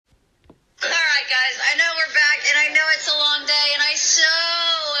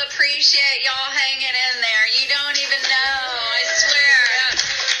appreciate y'all hanging in there. You don't even know. I swear.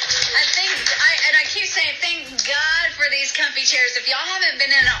 I keep saying thank God for these comfy chairs. If y'all haven't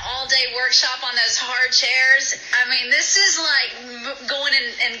been in an all-day workshop on those hard chairs, I mean, this is like going in,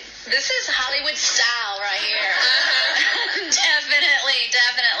 and this is Hollywood style right here.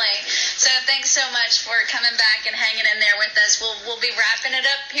 Definitely. So thanks so much for coming back and hanging in there with us. We'll be wrapping it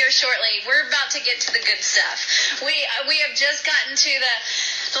up here shortly. We're about to get to the good stuff. We have just gotten to the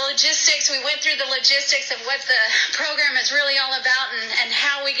logistics. We went through the logistics of what the program is really all about and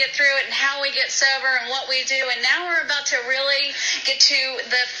how we get through it and how we get sober and what we do. And now we're about to really get to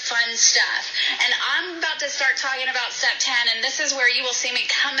the fun stuff. And I'm about to start talking about step 10, and this is where you will see me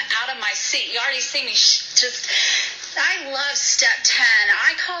come out of my seat. You already see me I love step 10.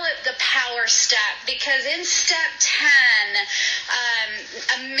 I call it the power step because in step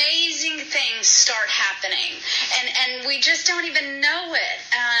 10, amazing things start happening. And we just don't even know it.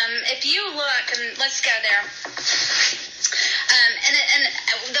 If you look, and let's go there.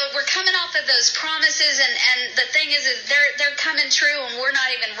 We're coming off of those promises, and the thing is they're coming true, and we're not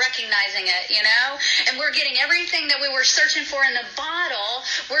even recognizing it, you know? And we're getting everything that we were searching for in the bottle,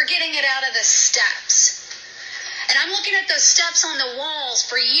 we're getting it out of the steps. And I'm looking at those steps on the walls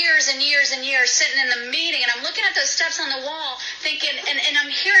for years and years and years, sitting in the meeting, and I'm looking at those steps on the wall thinking, and I'm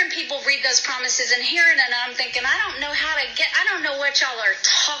hearing people read those promises and hearing it, and I'm thinking, I don't know what y'all are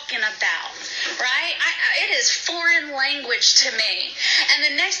talking about, right? It is foreign language to me. And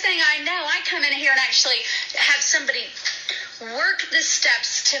the next thing I know, I come in here and actually have somebody work the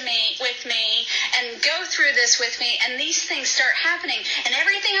steps with me and go through this with me, and these things start happening. And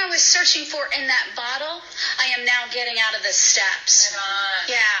everything I was searching for in that bottle, I am now getting out of the steps.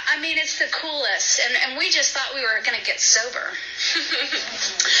 Yeah, I mean, it's the coolest. And we just thought we were going to get sober.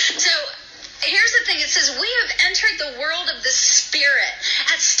 So here's the thing. It says, we have entered the world of the Spirit.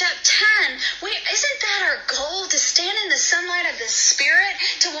 At step 10, isn't that our goal, to stand in the sunlight of the Spirit,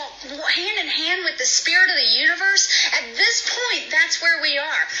 to walk hand in hand with the Spirit of the universe? At this point, that's where we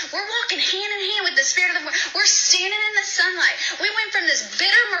are. We're walking hand in hand with the Spirit of the world. We're standing in the sunlight. We went from this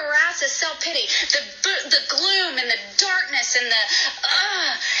bitter morass of self-pity, the gloom and the darkness and the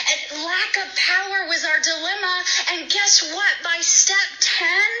lack of power was our dilemma. And guess what? By step 10,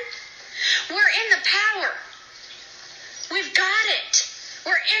 we're in the power. We've got it.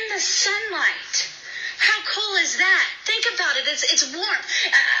 We're in the sunlight. How cool is that? Think about it. It's warm.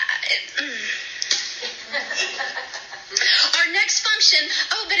 Our next function,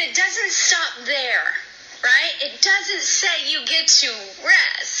 but it doesn't stop there, right? It doesn't say you get to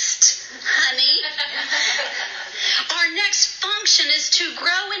rest, honey. Our next function is to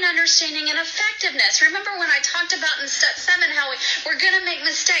grow in understanding and effectiveness. Remember when I talked about in step 7 how we're going to make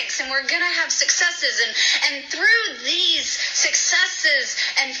mistakes and we're going to have successes, and through these successes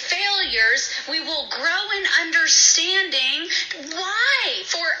and failures, we will grow in understanding. Why?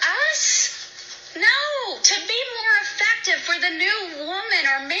 For us? No, to be more effective for the new woman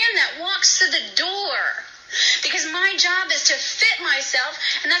or man that walks through the door. Because my job is to fit myself,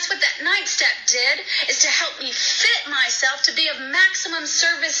 and that's what that 9th step did, is to help me fit myself to be of maximum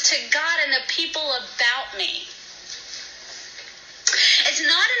service to God and the people about me. It's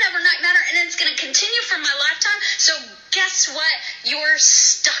not an overnight matter, and it's going to continue for my lifetime. So guess what? You're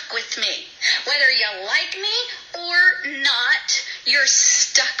stuck with me. Whether you like me or not, you're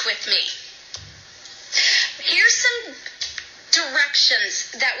stuck with me. Here's some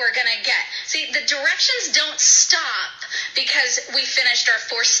directions that we're going to get. See, the directions don't stop because we finished our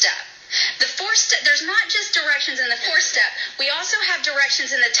 4th step. The 4th step, there's not just directions in the 4th step. We also have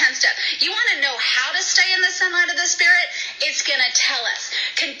directions in the 10th step. You want to know how to stay in the sunlight of the Spirit? It's going to tell us.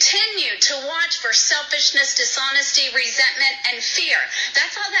 Continue to watch for selfishness, dishonesty, resentment, and fear.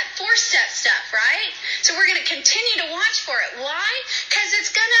 That's all that 4th step stuff, right? So we're going to continue to watch for it. Why? Because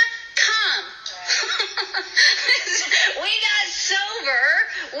it's going to come. We got sober.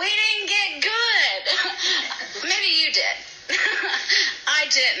 We didn't get good. Maybe you did. I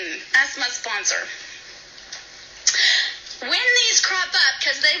didn't. That's my sponsor. When these crop up,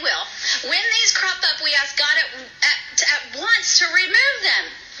 because they will, when these crop up, we ask God at once to remove them.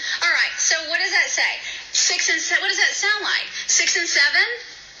 All right, so what does that say? 6 and 7, what does that sound like? 6 and 7?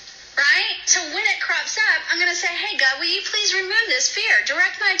 Right? So when it crops up, I'm going to say, hey, God, will you please remove this fear?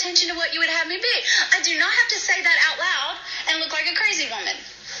 Direct my attention to what you would have me be. I do not have to say that out loud and look like a crazy woman.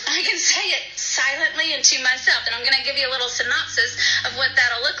 I can say it silently and to myself, and I'm going to give you a little synopsis of what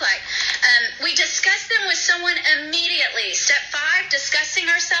that'll look like. We discuss them with someone immediately. Step 5, discussing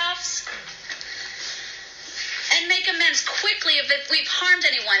ourselves. And make amends quickly if we've harmed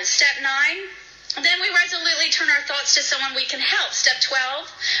anyone. Step 9, Then we resolutely turn our thoughts to someone we can help. Step 12,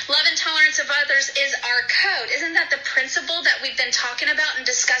 love and tolerance of others is our code. Isn't that the principle that we've been talking about and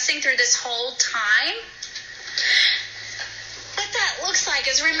discussing through this whole time? What that looks like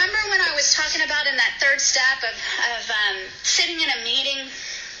is, remember when I was talking about in that third step of sitting in a meeting,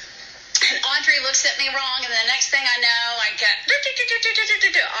 and Audrey looks at me wrong, and the next thing I know, I get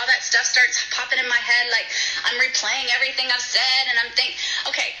all that stuff starts popping in my head, like I'm replaying everything I've said, and I'm thinking,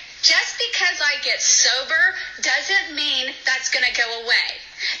 okay, just because I get sober doesn't mean that's going to go away.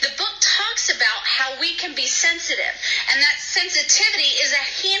 The book talks about how we can be sensitive, and that sensitivity is a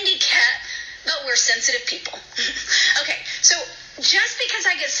handicap, but we're sensitive people. Okay, so just because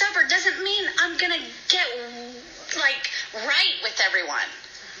I get sober doesn't mean I'm going to get, right with everyone.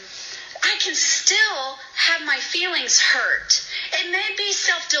 I can still have my feelings hurt. It may be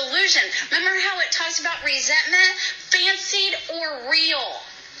self-delusion. Remember how it talks about resentment? Fancied or real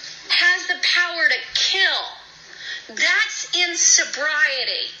has the power to kill. That's in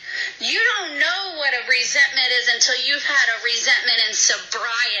sobriety. You don't know what a resentment is until you've had a resentment in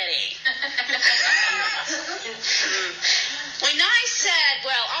sobriety. When I said,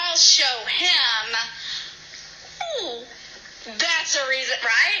 well, I'll show him, that's a reason,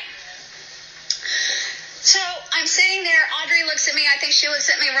 right? So I'm sitting there, Audrey looks at me, I think she looks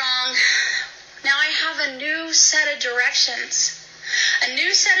at me wrong. Now I have a new set of directions. A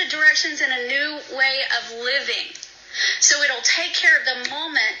new set of directions and a new way of living. So it'll take care of the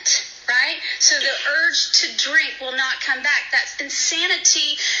moment, right? So the urge to drink will not come back. That's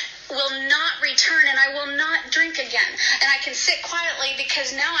insanity will not return, and I will not drink again. And I can sit quietly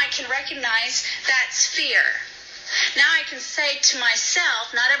because now I can recognize that's fear. Now I can say to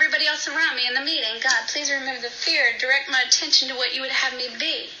myself, not everybody else around me in the meeting, God, please remove the fear and direct my attention to what you would have me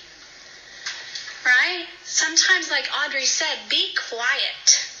be. Right? Sometimes, like Audrey said, be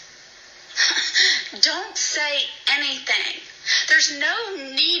quiet. Don't say anything. There's no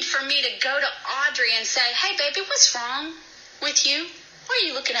need for me to go to Audrey and say, hey, baby, what's wrong with you? Why are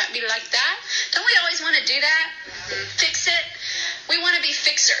you looking at me like that? Don't we always want to do that? Fix it? We want to be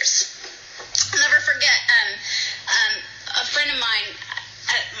fixers. I'll never forget a friend of mine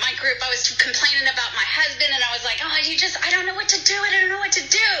at my group, I was complaining about my husband, and I was like, I don't know what to do. I don't know what to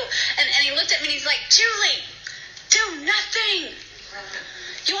do. And he looked at me, and he's like, Julie, do nothing.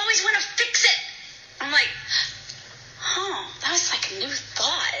 You always want to fix it. I'm like, that was like a new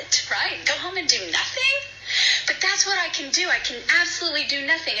thought, right? Go home and do nothing? But that's what I can do. I can absolutely do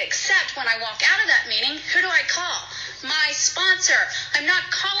nothing, except when I walk out of that meeting, who do I call? My sponsor. I'm not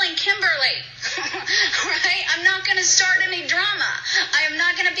calling Kimberly, right? I'm not going to start any drama. I am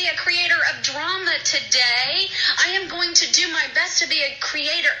not going to be a creator of drama today. I am going to do my best to be a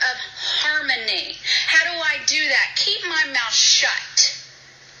creator of harmony. How do I do that? Keep my mouth shut.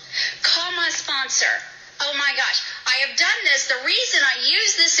 Call my sponsor. Oh my gosh, I have done this. The reason I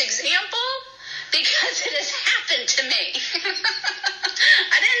use this example, because it has happened to me.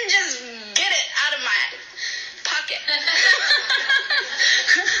 I didn't just get it out of my pocket.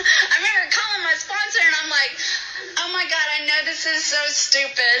 I remember calling my sponsor, and I'm like, oh my God, I know this is so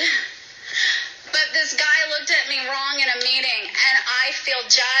stupid, but this guy looked at me wrong in a meeting, and I feel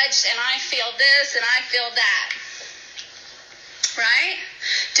judged, and I feel this, and I feel that. Right?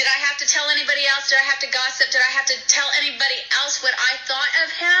 Did I have to tell anybody else? Did I have to gossip? Did I have to tell anybody else what I thought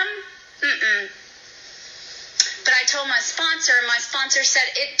of him? But I told my sponsor, and my sponsor said,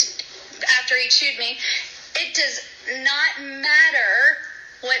 after he chewed me, it does not matter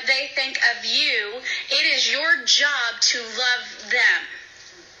what they think of you. It is your job to love them.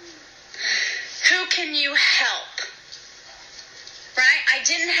 Who can you help? Right? I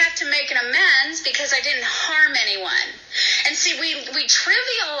didn't have to make an amends because I didn't harm anyone. And see, we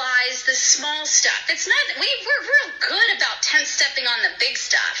trivialize the small stuff. It's not, we're real good about 10-stepping on the big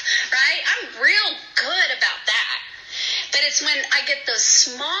stuff, right? I'm real good about that. But it's when I get those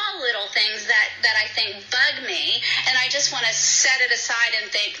small little things that I think bug me, and I just want to set it aside and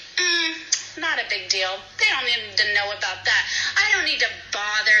think, not a big deal. They don't need to know about that. I don't need to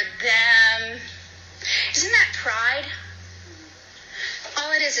bother them. Isn't that pride?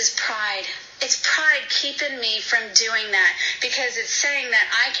 All it is pride. It's pride keeping me from doing that, because it's saying that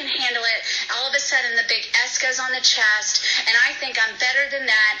I can handle it. All of a sudden, the big S goes on the chest, and I think I'm better than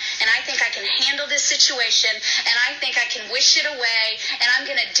that, and I think I can handle this situation, and I think I can wish it away, and I'm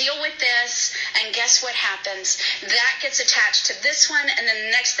going to deal with this, and guess what happens? That gets attached to this one, and then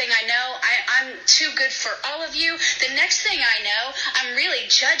the next thing I know, I'm too good for all of you. The next thing I know, I'm really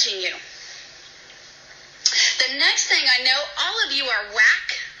judging you. The next thing I know, all of you are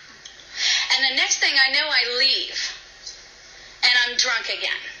whack. And the next thing I know, I leave. And I'm drunk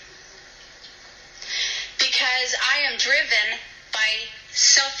again. because I am driven by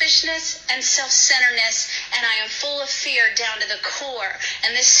selfishness and self-centeredness, and I am full of fear down to the core,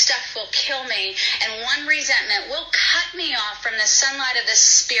 and this stuff will kill me, and one resentment will cut me off from the sunlight of the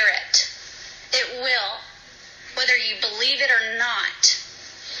Spirit. It will, whether you believe it or not.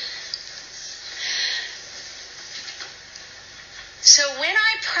 So when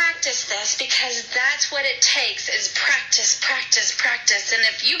I practice this, because that's what it takes, is practice, practice, practice. And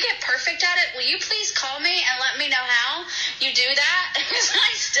if you get perfect at it, will you please call me and let me know how you do that? Because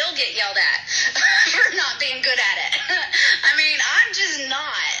I still get yelled at for not being good at it. I mean, I'm just not.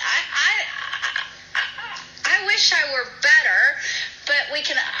 I wish I were better, but we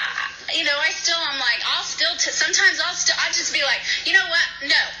can, I'm like, sometimes I'll just be like, you know what?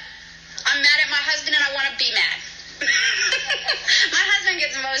 No, I'm mad at my husband and I want to be mad. My husband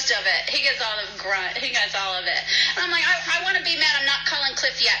gets most of it. He gets all the grunt. He gets all of it. And I'm like, I want to be mad. I'm not calling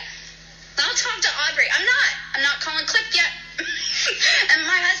Cliff yet. I'll talk to Audrey. I'm not calling Cliff yet. And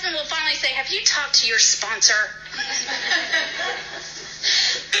my husband will finally say, have you talked to your sponsor?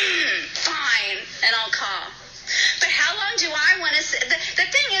 Fine. And I'll call. But how long do I want to sit? The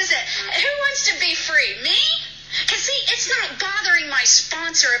thing is that who wants to be free? Me? Because, see, it's not bothering my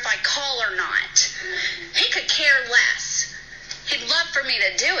sponsor if I call or not. He could care less. He'd love for me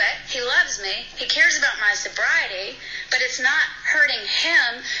to do it. He loves me. He cares about my sobriety. But it's not hurting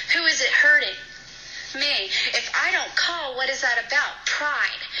him. Who is it hurting? Me. If I don't call, what is that about?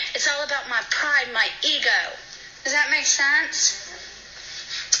 Pride. It's all about my pride, my ego. Does that make sense?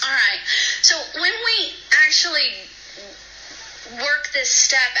 All right. So when we actually work this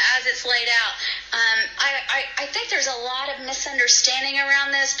step as it's laid out, I think there's a lot of misunderstanding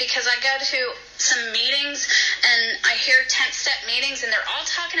around this, because I go to some meetings and I hear 10th step meetings and they're all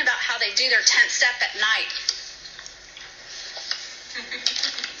talking about how they do their 10th step at night.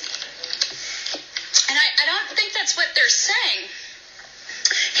 And I don't think that's what they're saying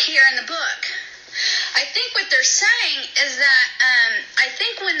here in the book. I think what they're saying is that I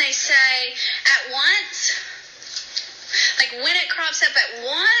think when they say at once, like when it crops up at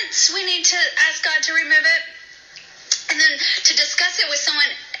once, we need to ask God to remove it. And then to discuss it with someone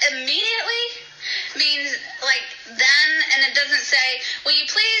immediately means like then, and it doesn't say, will you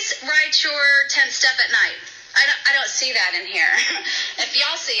please write your 10th step at night? I don't see that in here. If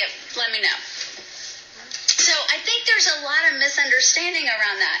y'all see it, let me know. So I think there's a lot of misunderstanding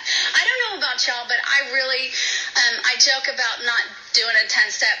around that. I don't know about y'all, but I really, I joke about not doing a 10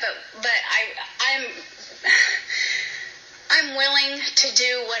 step, but I'm willing to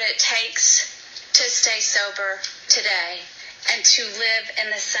do what it takes to stay sober today and to live in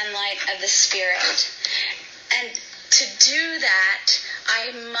the sunlight of the Spirit. And to do that,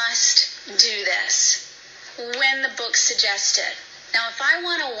 I must do this when the book suggests it. Now, if I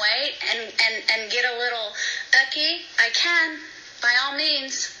want to wait and get a little ucky, I can. By all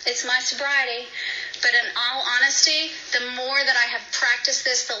means, it's my sobriety. But in all honesty, the more that I have practiced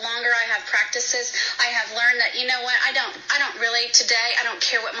this, the longer I have practiced this, I have learned that, you know what, I don't really today, I don't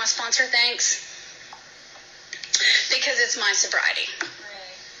care what my sponsor thinks, because it's my sobriety.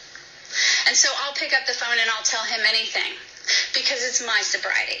 Right. And so I'll pick up the phone and I'll tell him anything, because it's my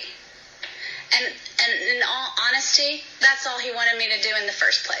sobriety. And in all honesty, that's all he wanted me to do in the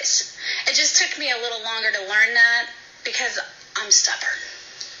first place. It just took me a little longer to learn that, because I'm stubborn.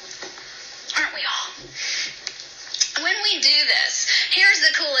 Aren't we all? When we do this, here's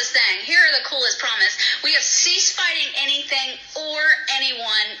the coolest thing. Here are the coolest promise. We have ceased fighting anything or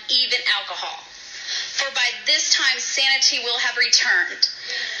anyone, even alcohol. For by this time, sanity will have returned.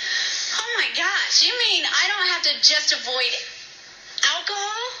 Oh my gosh. You mean I don't have to just avoid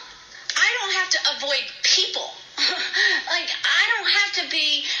alcohol? I don't have to avoid people. Like, I don't have to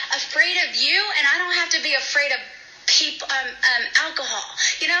be afraid of you, and I don't have to be afraid of people, alcohol.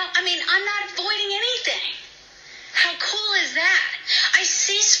 You know, I mean, I'm not avoiding anything. How cool is that? I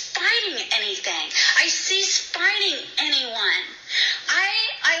cease fighting anything. I cease fighting anyone.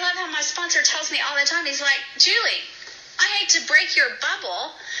 I love how my sponsor tells me all the time. He's like, Julie, I hate to break your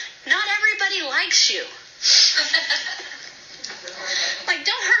bubble. Not everybody likes you. Like,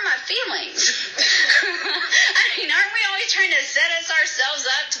 don't hurt my feelings. I mean, aren't we always trying to set ourselves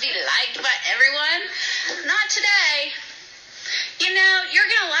up to be liked by everyone? Not today. You know, you're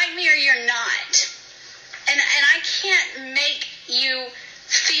going to like me or you're not. And I can't make you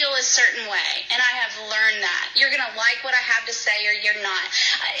feel a certain way. And I have learned that. You're going to like what I have to say or you're not.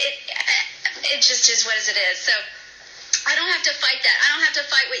 It just is what it is. So I don't have to fight that. I don't have to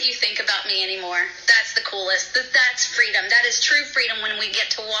fight what you think about me anymore. That's the coolest. That's freedom. That is true freedom when we get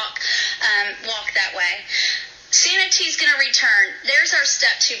to walk that way. sanity is going to return. There's our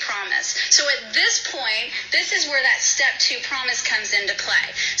step 2 promise. So at this point, this is where that step 2 promise comes into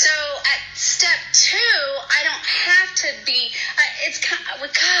play. So at step 2, I don't have to be,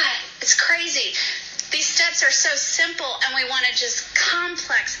 it's crazy. These steps are so simple, and we want to just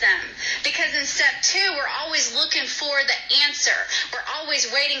complex them. Because in step 2, we're always looking for the answer. We're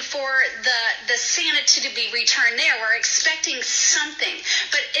always waiting for the sanity to be returned there. We're expecting something.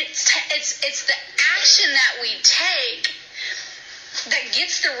 But it's the action that we take that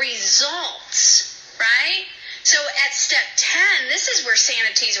gets the results, right? So at step 10, this is where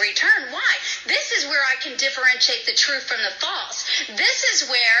sanity's returned. Why? This is where I can differentiate the true from the false. This is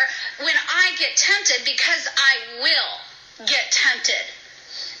where, when I get tempted, because I will get tempted,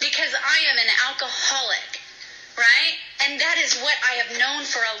 because I am an alcoholic, right? And that is what I have known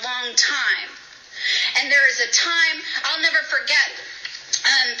for a long time. And there is a time, I'll never forget,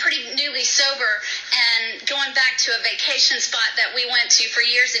 pretty newly sober and going back to a vacation spot that we went to for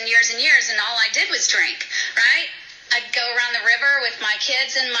years and years and years, and all I did was drink, right? I'd go around the river with my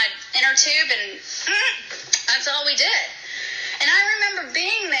kids in my inner tube, and that's all we did. And I remember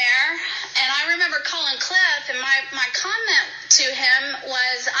being there, and I remember calling Cliff, and my comment to him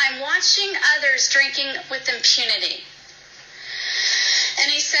was, I'm watching others drinking with impunity.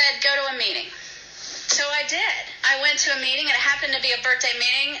 And he said, go to a meeting. So I did. I went to a meeting, and it happened to be a birthday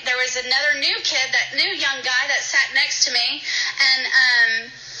meeting. There was another new kid, that new young guy that sat next to me,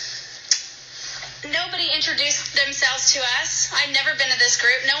 and nobody introduced themselves to us. I'd never been to this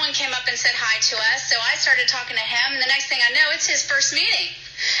group. No one came up and said hi to us. So I started talking to him, and the next thing I know, it's his first meeting.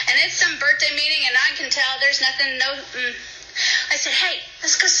 And it's some birthday meeting, and I can tell there's nothing, I said, hey,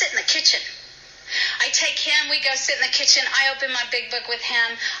 let's go sit in the kitchen. I take him, we go sit in the kitchen. I open my big book with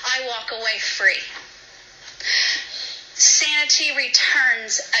him. I walk away free. Sanity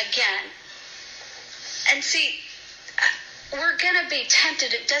returns again. And see, we're going to be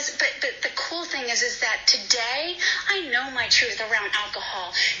tempted. It does, but the cool thing is that today I know my truth around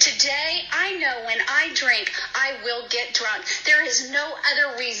alcohol. Today I know when I drink, I will get drunk. There is no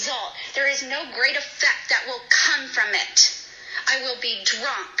other result. There is no great effect that will come from it. I will be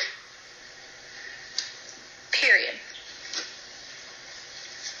drunk. Period.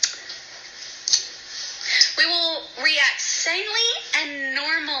 We will react sanely and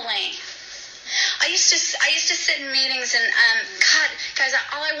normally. I used to sit in meetings and guys,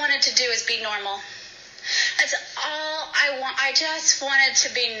 all I wanted to do is be normal. That's all I want. I just wanted to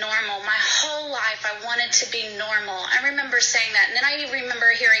be normal. My whole life I wanted to be normal. I remember saying that. And then I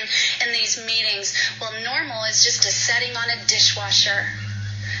remember hearing in these meetings, well, normal is just a setting on a dishwasher.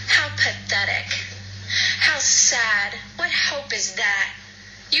 How pathetic. How sad. What hope is that?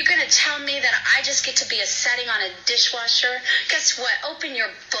 You're going to tell me that I just get to be a setting on a dishwasher? Guess what? Open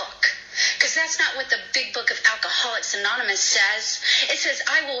your book. Because that's not what the big book of Alcoholics Anonymous says. It says,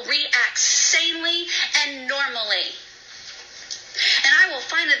 I will react sanely and normally. And I will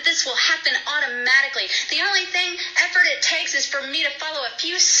find that this will happen automatically. The only effort it takes is for me to follow a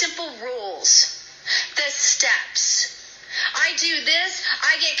few simple rules. The steps. I do this,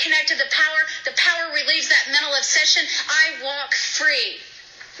 I get connected to the power relieves that mental obsession, I walk free.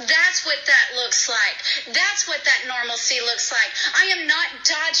 That's what that looks like. That's what that normalcy looks like. I am not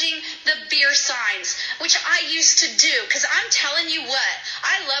dodging the beer signs, which I used to do, because I'm telling you what,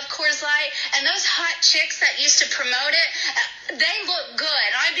 I love Coors Light, and those hot chicks that used to promote it, they look good.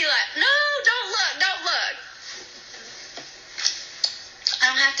 I'd be like, no, don't look.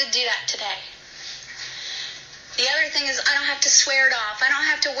 I don't have to do that today. The other thing is I don't have to swear it off. I don't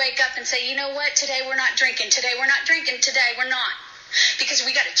have to wake up and say, you know what, today we're not drinking. Today we're not drinking. Today we're not. Because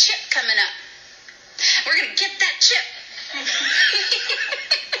we got a chip coming up. We're going to get that chip.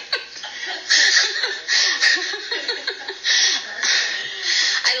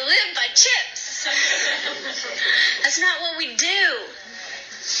 I live by chips. That's not what we do.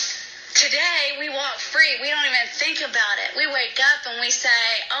 Today, we walk free. We don't even think about it. We wake up and we say,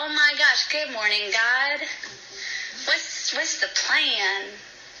 oh my gosh, good morning, God. What's the plan?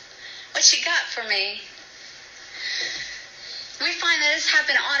 What you got for me? We find that this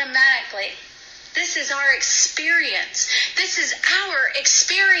happens automatically. This is our experience. This is our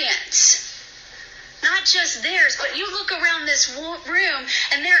experience. Not just theirs, but you look around this room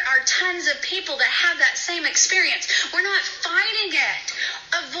and there are tons of people that have that same experience. We're not fighting it,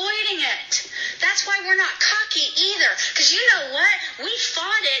 avoiding it. That's why we're not cocky either. Because you know what? We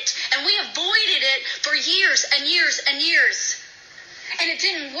fought it and we avoided it for years and years and years. And it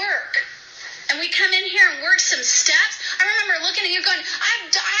didn't work. And we come in here and work some steps. I remember looking at you going,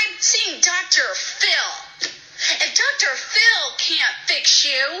 I've seen Dr. Phil. If Dr. Phil can't fix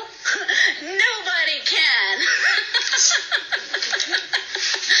you, nobody can. That's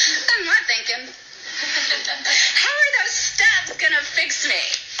my thinking. How are those steps going to fix me?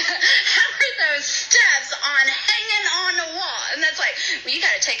 How are those steps hanging on the wall? And that's like, well, you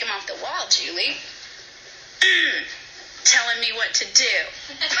got to take them off the wall, Julie. Telling me what to do.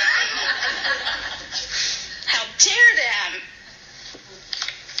 How dare them?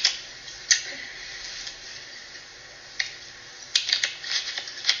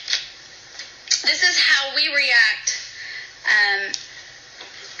 This is how we react.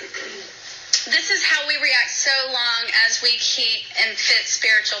 This is how we react so long as we keep in fit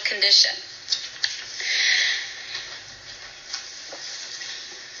spiritual condition.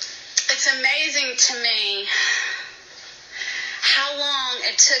 It's amazing to me how long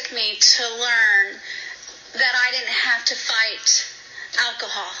it took me to learn that I didn't have to fight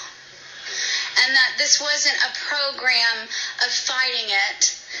alcohol. And that this wasn't a program of fighting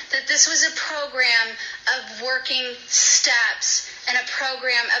it. That this was a program of working steps and a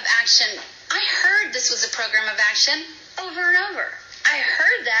program of action. I heard this was a program of action over and over. I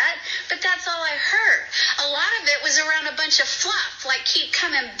heard that, but that's all I heard. A lot of it was around a bunch of fluff, like keep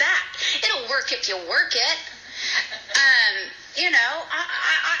coming back. It'll work if you work it.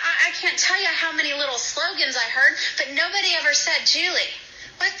 I can't tell you how many little slogans I heard, but nobody ever said, Julie,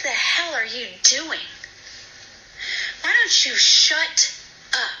 what the hell are you doing? Why don't you shut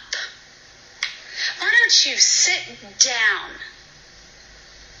up? Why don't you sit down?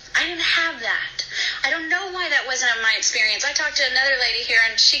 I didn't have that. I don't know why that wasn't my experience. I talked to another lady here,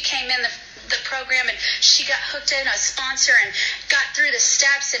 and she came in the program, and she got hooked in a sponsor and got through the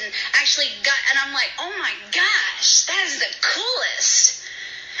steps and and I'm like, oh my gosh, that is the coolest.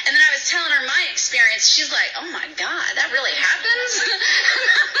 And then I was telling her my experience. She's like, oh my God, that really happens?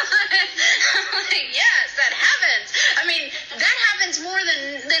 I'm like, yes, that happens. I mean, that happens more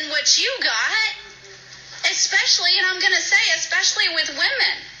than what you got. Especially, and I'm going to say, especially with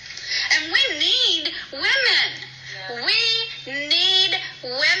women. And we need women. Yeah. We need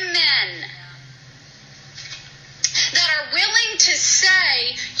women that are willing to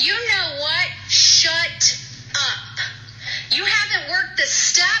say, you know what? Shut up. You haven't worked the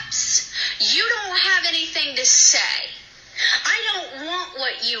steps. You don't have anything to say. I don't want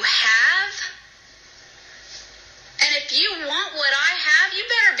what you have. And if you want what I have, you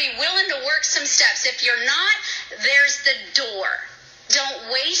better be willing to work some steps. If you're not, there's the door.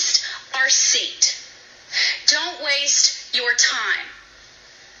 Don't waste our seat. Don't waste your time.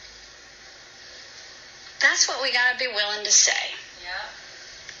 That's what we got to be willing to say. Yeah.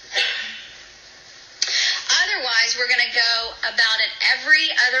 Otherwise, we're going to go about it every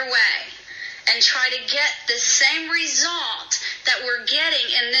other way and try to get the same result that we're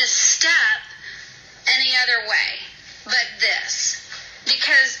getting in this step any other way but this.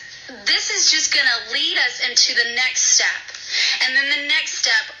 Because this is just going to lead us into the next step. And then the next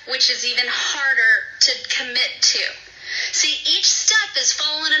step, which is even harder to commit to. See, each step is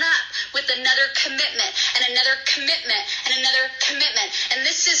following it up with another commitment and another commitment and another commitment. And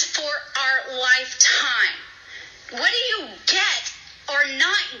this is for our lifetime. What do you get or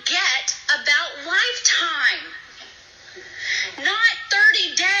not get about lifetime? Not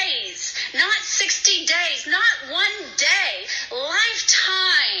 30 days, not 60 days, not one day.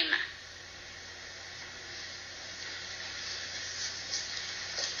 Lifetime.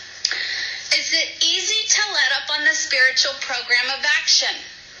 Is it easy to let up on the spiritual program of action?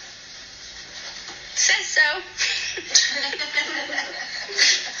 Says so.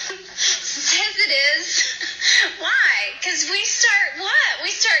 Says it is. Why? Because we start what? We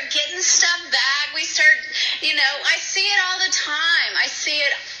start getting stuff back. We start, I see it all the time. I see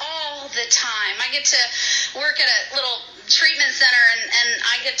it all the time. I get to work at a little treatment center, and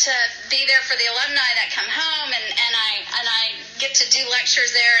I get to be there for the alumni that come home, and I get to do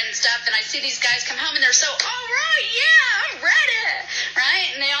lectures there and stuff, and I see these guys come home, and they're so, all right, yeah, I'm ready, right?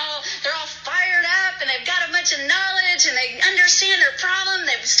 And they're all fired up, and they've got a bunch of knowledge, and they understand their problem.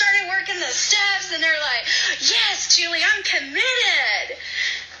 They've started working the steps, and they're like, yes, Julie, I'm committed.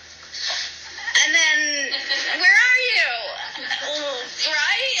 And then, where are you?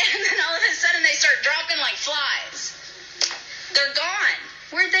 Right? And then all of a sudden they start dropping like flies. They're gone.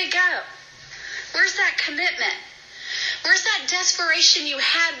 Where'd they go? Where's that commitment? Where's that desperation you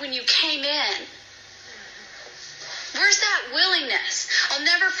had when you came in? Where's that willingness? I'll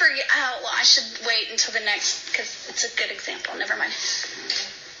never forget. Oh, well, I should wait until the next, because it's a good example. Never mind.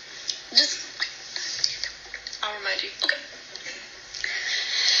 I'll remind you. Okay.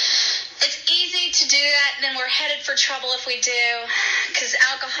 It's easy to do that, then we're headed for trouble if we do, because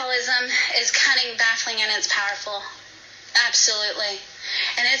alcoholism is cunning, baffling, and it's powerful. Absolutely.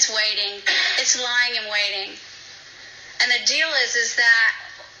 And it's waiting. It's lying and waiting. And the deal is that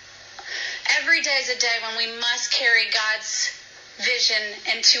every day is a day when we must carry God's vision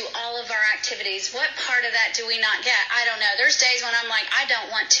into all of our activities. What part of that do we not get? I don't know. There's days when I'm like, I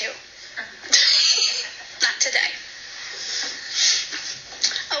don't want to. Not today.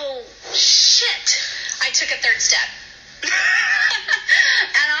 Oh, shit. I took a third step.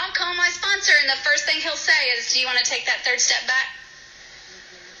 And I'll call my sponsor, and the first thing he'll say is, do you want to take that third step back?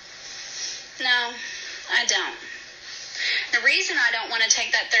 No, I don't. The reason I don't want to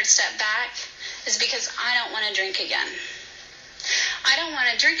take that third step back is because I don't want to drink again. I don't want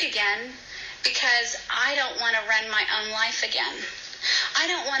to drink again because I don't want to run my own life again. I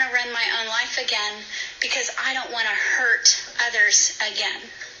don't want to run my own life again because I don't want to hurt others again.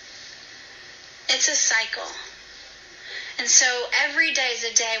 It's a cycle. And so every day is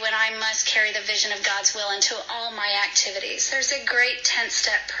a day when I must carry the vision of God's will into all my activities. There's a great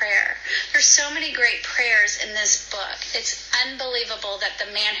 10-step prayer. There's so many great prayers in this book. It's unbelievable that the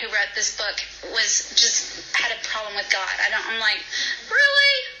man who wrote this book had a problem with God. I'm like,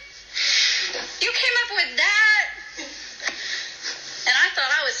 really? You came up with that? And I thought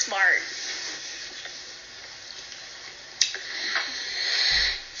I was smart.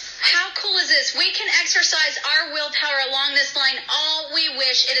 How cool is this? We can exercise our willpower along this line all we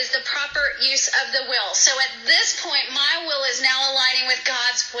wish. It is the proper use of the will. So at this point, my will is now aligning with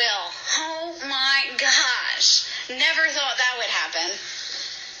God's will. Oh my gosh. Never thought that would happen.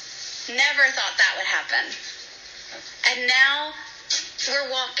 Never thought that would happen. And now we're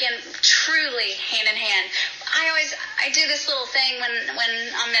walking truly hand in hand. I do this little thing when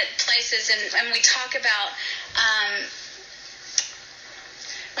I'm at places and we talk about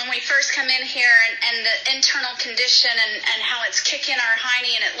when we first come in here and the internal condition and how it's kicking our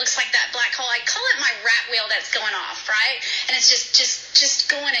hiney and it looks like that black hole. I call it my rat wheel that's going off, right? And it's just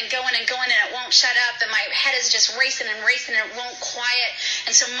going and going and going and it won't shut up and my head is just racing and racing and it won't quiet.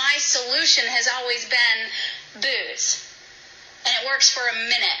 And so my solution has always been booze. And it works for a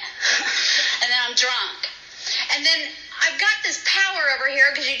minute. And then I'm drunk. And then I've got this power over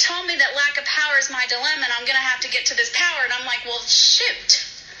here because you told me that lack of power is my dilemma and I'm going to have to get to this power. And I'm like, well, shoot.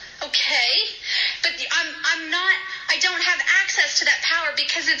 Okay, but I don't have access to that power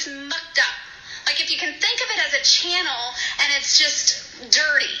because it's mucked up. Like if you can think of it as a channel and it's just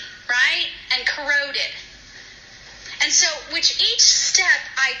dirty, right? And corroded. And so, which each step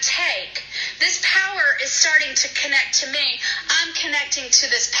I take, this power is starting to connect to me. I'm connecting to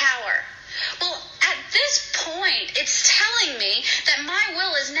this power. Well, at this point, it's telling me that my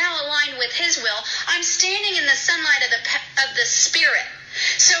will is now aligned with His will. I'm standing in the sunlight of the Spirit.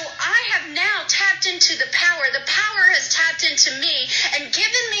 So I have now tapped into the power. The power has tapped into me and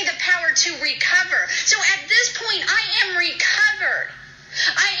given me the power to recover. So at this point, I am recovered.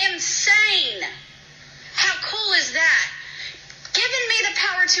 I am sane. How cool is that? Given me the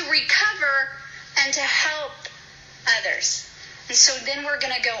power to recover and to help others. And so then we're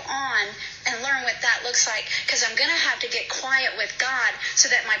going to go on and learn what that looks like because I'm going to have to get quiet with God so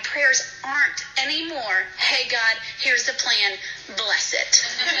that my prayers aren't anymore, hey God, here's the plan, bless it.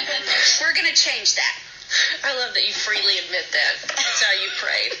 We're going to change that. I love that you freely admit that. That's how you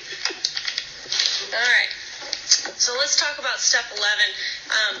prayed. All right. So let's talk about step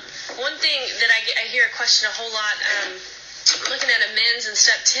 11. One thing that I hear a question a whole lot looking at amends in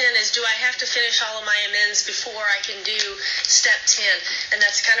step 10 is, do I have to finish all of my amends before I can do step 10? And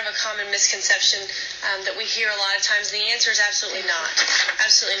that's kind of a common misconception that we hear a lot of times. The answer is absolutely not.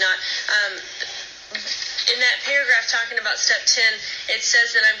 Absolutely not. In that paragraph talking about step 10, it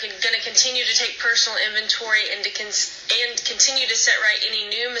says that I'm going to continue to take personal inventory and continue to set right any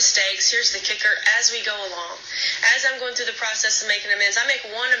new mistakes. Here's the kicker: as we go along. As I'm going through the process of making amends, I make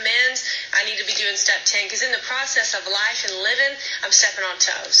one amends, I need to be doing step 10, because in the process of life and living, I'm stepping on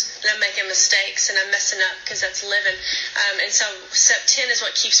toes. And I'm making mistakes, and I'm messing up, because that's living. And so step 10 is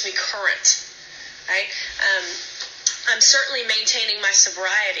what keeps me current. Right? I'm certainly maintaining my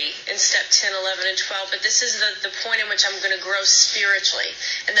sobriety in step 10, 11, and 12, but this is the point in which I'm going to grow spiritually.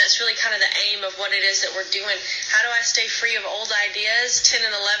 And that's really kind of the aim of what it is that we're doing. How do I stay free of old ideas? 10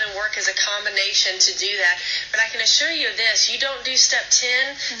 and 11 work as a combination to do that. But I can assure you this, you don't do step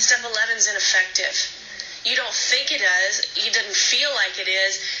 10, step 11 is ineffective. You don't think it does, it doesn't feel like it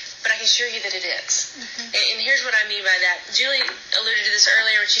is, but I can assure you that it is. And here's what I mean by that. Julie alluded to this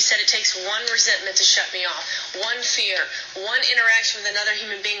earlier when she said it takes one resentment to shut me off, one fear, one interaction with another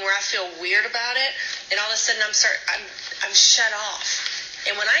human being where I feel weird about it, and all of a sudden I'm shut off.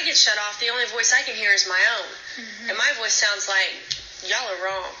 And when I get shut off, the only voice I can hear is my own. And my voice sounds like, y'all are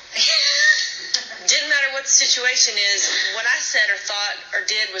wrong. Didn't matter what the situation is, what I said or thought or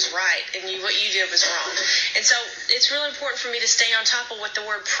did was right, and what you did was wrong. And so it's really important for me to stay on top of what the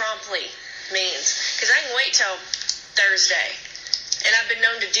word promptly means, because I can wait till Thursday. And I've been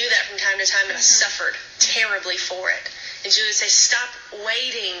known to do that from time to time, and I suffered terribly for it. And Julie would say, stop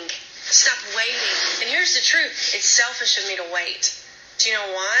waiting. Stop waiting. And here's the truth. It's selfish of me to wait. Do you know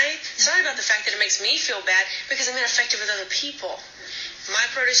why? It's not about the fact that it makes me feel bad, because I'm ineffective with other people. My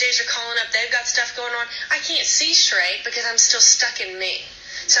proteges are calling up. They've got stuff going on. I can't see straight because I'm still stuck in me.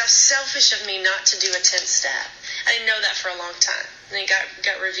 So how selfish of me not to do a 10th step. I didn't know that for a long time. And it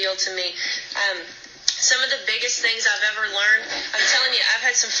got revealed to me. Some of the biggest things I've ever learned, I'm telling you, I've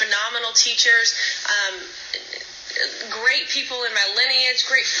had some phenomenal teachers, great people in my lineage,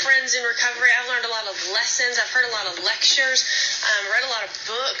 great friends in recovery. I've learned a lot of lessons. I've heard a lot of lectures, read a lot of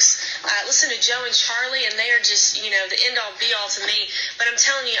books, listened to Joe and Charlie, and they are just, the end-all, be-all to me. But I'm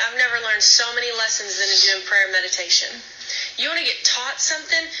telling you, I've never learned so many lessons than in doing prayer and meditation. You want to get taught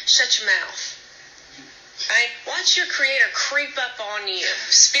something? Shut your mouth. Right? Watch your Creator creep up on you,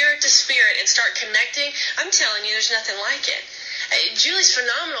 spirit to spirit, and start connecting. I'm telling you, there's nothing like it. Julie's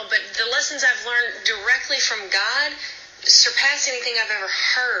phenomenal, but the lessons I've learned directly from God surpass anything I've ever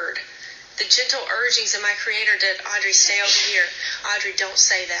heard. The gentle urgings of my Creator that, Audrey, stay over here. Audrey, don't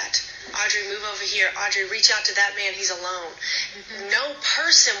say that. Audrey, move over here. Audrey, reach out to that man. He's alone. No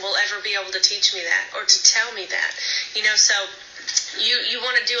person will ever be able to teach me that or to tell me that. So you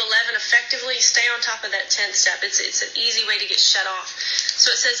want to do 11 effectively, stay on top of that 10th step. It's an easy way to get shut off.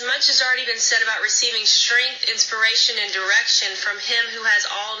 So it says, much has already been said about receiving strength, inspiration, and direction from Him who has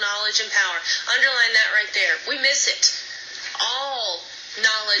all knowledge and power. Underline that right there. We miss it. All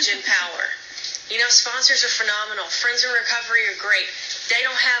knowledge and power. Sponsors are phenomenal. Friends in recovery are great. They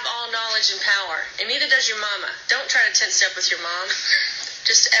don't have all knowledge and power. And neither does your mama. Don't try to 10th step with your mom.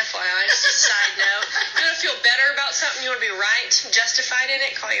 Just FYI, just a side note. You want to feel better about something, you want to be right, justified in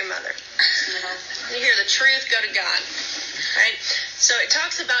it, call your mother. You hear the truth, go to God. Right? So it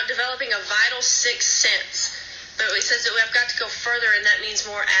talks about developing a vital sixth sense. But it says that we've got to go further, and that means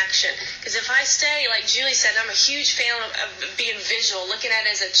more action. Because if I stay, like Julie said, I'm a huge fan of being visual, looking at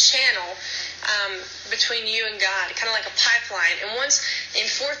it as a channel between you and God, kind of like a pipeline. And once in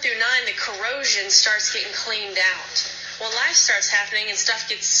 4 through 9, the corrosion starts getting cleaned out. Well, life starts happening and stuff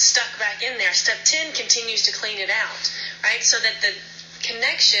gets stuck back in there. Step 10 continues to clean it out, right? So that the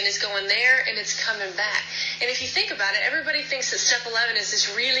connection is going there and it's coming back. And if you think about it, everybody thinks that step 11 is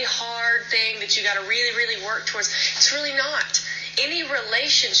this really hard thing that you got to really, really work towards. It's really not. Any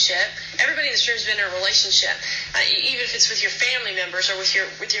relationship, everybody in this room has been in a relationship, even if it's with your family members or with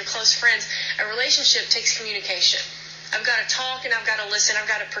your close friends. A relationship takes communication. I've got to talk and I've got to listen. I've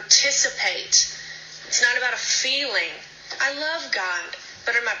got to participate. It's not about a feeling. I love God,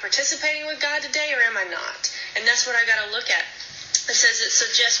 but am I participating with God today or am I not? And that's what I got to look at. It says it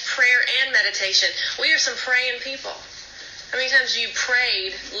suggests prayer and meditation. We are some praying people. How many times have you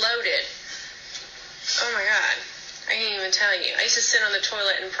prayed loaded? Oh my God. I can't even tell you. I used to sit on the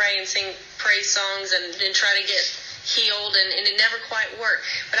toilet and pray and sing praise songs and try to get healed, and it never quite worked.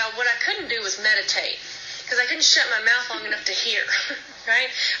 But what I couldn't do was meditate, because I couldn't shut my mouth long enough to hear.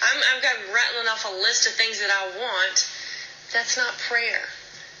 Right? I've got rattling off a list of things that I want. That's not prayer.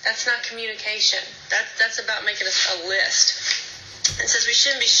 That's not communication. That's about making a list. It says we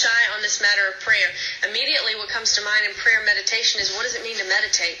shouldn't be shy on this matter of prayer. Immediately what comes to mind in prayer meditation is, what does it mean to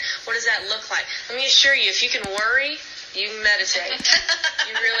meditate? What does that look like? Let me assure you, if you can worry, you can meditate.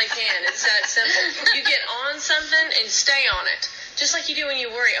 You really can. It's that simple. You get on something and stay on it. Just like you do when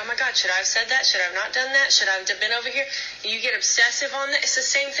you worry, oh my God, should I have said that? Should I have not done that? Should I have been over here? You get obsessive on that. It's the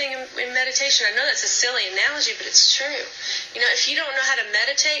same thing in meditation. I know that's a silly analogy, but it's true. If you don't know how to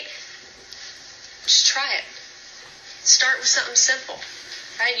meditate, just try it. Start with something simple.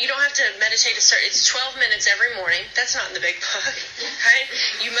 Right? You don't have to meditate it's 12 minutes every morning. That's not in the big book. Right?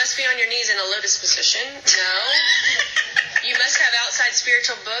 You must be on your knees in a lotus position. No. You must have outside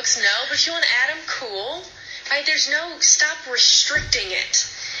spiritual books. No. But if you want to add them, cool. Right? Stop restricting it.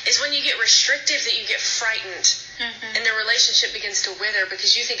 It's when you get restrictive that you get frightened. And the relationship begins to wither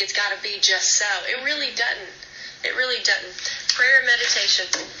because you think it's got to be just so. It really doesn't. It really doesn't. Prayer and meditation.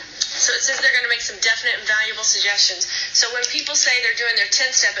 So it says they're going to make some definite and valuable suggestions. So when people say they're doing their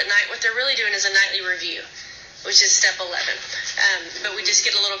 10th step at night, what they're really doing is a nightly review, which is step 11. But we just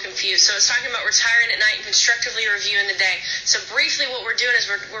get a little confused. So it's talking about retiring at night and constructively reviewing the day. So briefly what we're doing is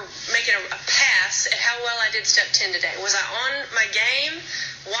we're making a pass at how well I did step 10 today. Was I on my game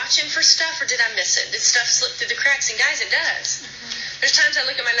watching for stuff, or did I miss it? Did stuff slip through the cracks? And guys, it does. There's times I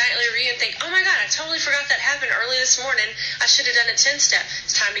look at my nightly review and think, oh my God, I totally forgot that happened early this morning. I should have done a 10-step.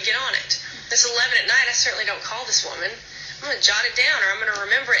 It's time to get on it. This 11 at night, I certainly don't call this woman. I'm going to jot it down, or I'm going to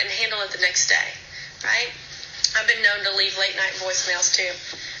remember it and handle it the next day, right? I've been known to leave late-night voicemails, too.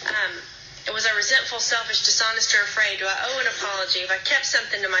 Was I resentful, selfish, dishonest, or afraid? Do I owe an apology? If I kept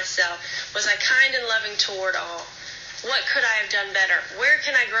something to myself, was I kind and loving toward all? What could I have done better? Where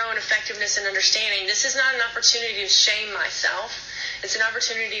can I grow in effectiveness and understanding? This is not an opportunity to shame myself. It's an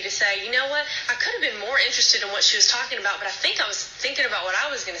opportunity to say, you know what? I could have been more interested in what she was talking about, but I think I was thinking about what I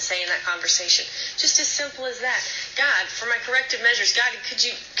was going to say in that conversation. Just as simple as that. God, for my corrective measures, God, could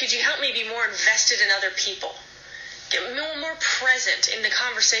you help me be more invested in other people? Get more present in the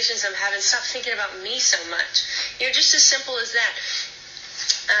conversations I'm having. Stop thinking about me so much. Just as simple as that.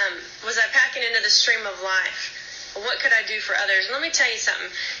 Was I packing into the stream of life? What could I do for others? And let me tell you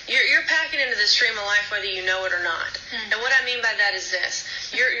something. You're packing into the stream of life whether you know it or not. And what I mean by that is this.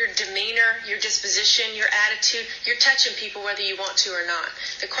 Your demeanor, your disposition, your attitude, you're touching people whether you want to or not.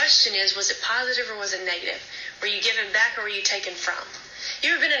 The question is, was it positive or was it negative? Were you giving back or were you taking from?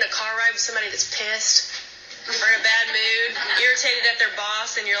 You ever been in a car ride with somebody that's pissed or in a bad mood, irritated at their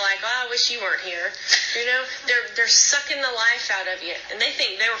boss, and you're like, oh, I wish you weren't here. They're sucking the life out of you. And they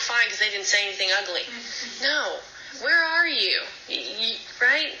think they were fine because they didn't say anything ugly. No. Where are you?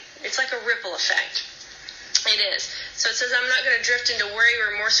 Right? It's like a ripple effect. It is. So it says, I'm not going to drift into worry,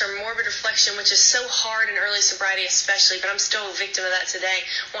 remorse, or morbid reflection, which is so hard in early sobriety especially, but I'm still a victim of that today,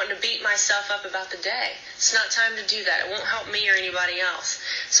 wanting to beat myself up about the day. It's not time to do that. It won't help me or anybody else.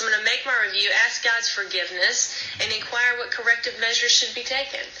 So I'm going to make my review, ask God's forgiveness, and inquire what corrective measures should be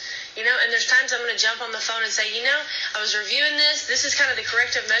taken. And there's times I'm going to jump on the phone and say, I was reviewing this. This is kind of the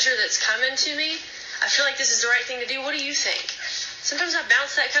corrective measure that's coming to me. I feel like this is the right thing to do. What do you think? Sometimes I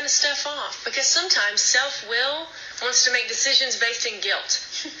bounce that kind of stuff off because sometimes self-will wants to make decisions based in guilt.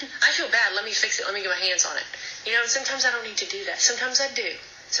 I feel bad. Let me fix it. Let me get my hands on it. Sometimes I don't need to do that. Sometimes I do.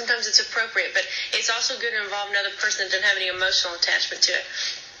 Sometimes it's appropriate, but it's also good to involve another person that doesn't have any emotional attachment to it.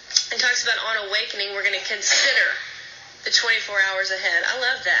 It talks about on awakening, we're going to consider the 24 hours ahead. I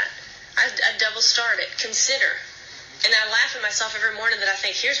love that. I double start it. Consider. And I laugh at myself every morning that I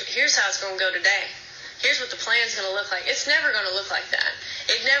think, here's how it's going to go today. Here's what the plan's going to look like. It's never going to look like that.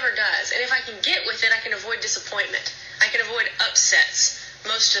 It never does. And if I can get with it, I can avoid disappointment. I can avoid upsets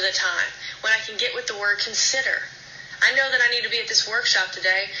most of the time when I can get with the word consider. I know that I need to be at this workshop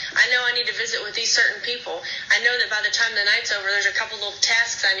today. I know I need to visit with these certain people. I know that by the time the night's over, there's a couple little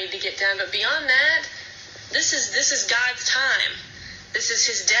tasks I need to get done. But beyond that, this is God's time. This is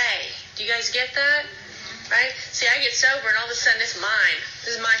His day. Do you guys get that? Right? See, I get sober and all of a sudden it's mine.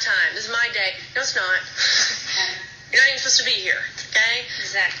 This is my time. This is my day. No, it's not. You're not even supposed to be here. Okay?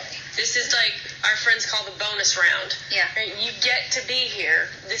 Exactly. This is like our friends call the bonus round. Yeah. Right? You get to be here.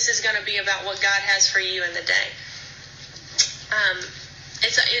 This is going to be about what God has for you in the day.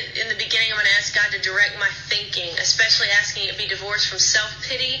 In the beginning, I'm going to ask God to direct my thinking, especially asking it be divorced from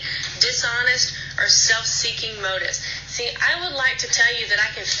self-pity, dishonest, or self-seeking motives. See, I would like to tell you that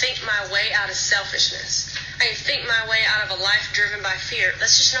I can think my way out of selfishness. I can think my way out of a life driven by fear.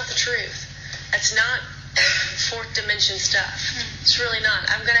 That's just not the truth. That's not fourth dimension stuff. It's really not.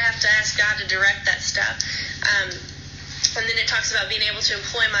 I'm going to have to ask God to direct that stuff. And then it talks about being able to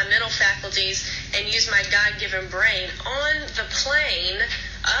employ my mental faculties and use my God-given brain on the plane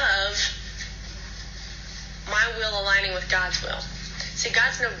of my will aligning with God's will. See,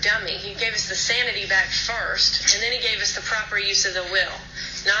 God's no dummy. He gave us the sanity back first, and then He gave us the proper use of the will,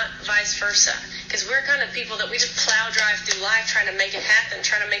 not vice versa. Because we're kind of people that we just plow drive through life trying to make it happen,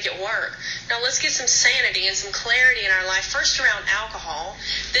 trying to make it work. Now, let's get some sanity and some clarity in our life, first around alcohol,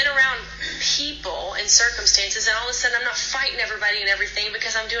 then around people and circumstances, and all of a sudden I'm not fighting everybody and everything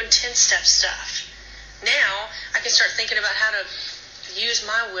because I'm doing 10-step stuff. Now, I can start thinking about how to use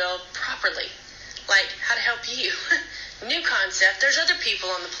my will properly, like how to help you. New concept, there's other people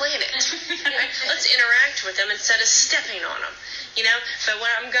on the planet. Right? Let's interact with them instead of stepping on them. But when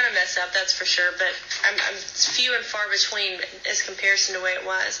I'm going to mess up, that's for sure. But I'm few and far between as comparison to the way it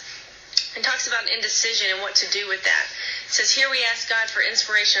was. It talks about indecision and what to do with that. It says, here we ask God for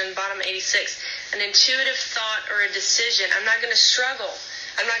inspiration on bottom 86. An intuitive thought or a decision. I'm not going to struggle.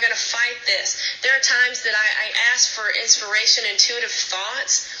 I'm not going to fight this. There are times that I ask for inspiration, intuitive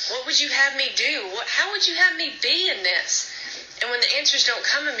thoughts. What would you have me do? How would you have me be in this? And when the answers don't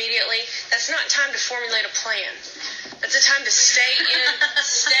come immediately, that's not time to formulate a plan. That's a time to stay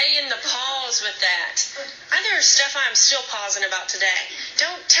in the pause with that. There's stuff I'm still pausing about today.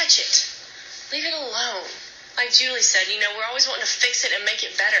 Don't touch it. Leave it alone. Like Julie said, we're always wanting to fix it and make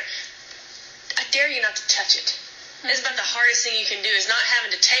it better. I dare you not to touch it. It's about the hardest thing you can do is not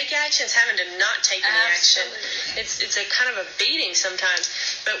having to take action, it's having to not take any action. It's a kind of a beating sometimes.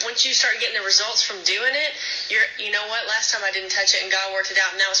 But once you start getting the results from doing it, you know what? Last time I didn't touch it and God worked it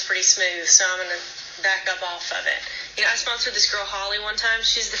out, and that was pretty smooth. So I'm going to back up off of it. You know, I sponsored this girl, Holly, one time.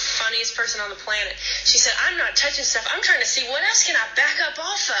 She's the funniest person on the planet. She said, I'm not touching stuff. I'm trying to see what else can I back up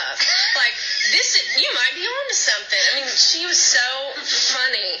off of. Like, you might be onto something. I mean, she was so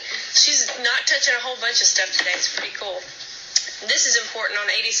funny. She's not touching a whole bunch of stuff today. It's pretty cool. This is important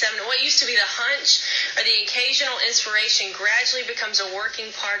on 87. What used to be the hunch or the occasional inspiration gradually becomes a working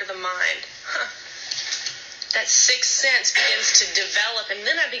part of the mind. That sixth sense begins to develop, and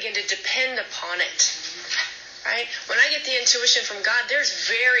then I begin to depend upon it. Right? When I get the intuition from God, there's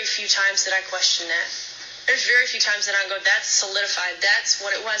very few times that I question that. There's very few times that I go, that's solidified, that's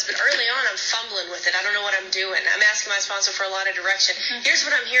what it was. But early on, I'm fumbling with it. I don't know what I'm doing. I'm asking my sponsor for a lot of direction. Here's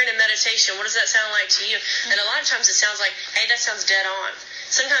what I'm hearing in meditation. What does that sound like to you? And a lot of times it sounds like, hey, that sounds dead on.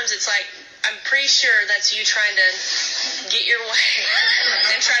 Sometimes it's like, I'm pretty sure that's you trying to get your way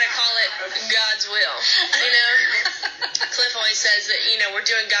and try to call it God's will. You know? Cliff always says that, you know, we're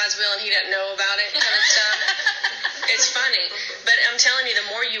doing God's will and he doesn't know about it kind of stuff. It's funny. But I'm telling you,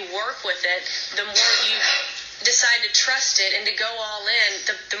 the more you work with it, the more you decide to trust it and to go all in,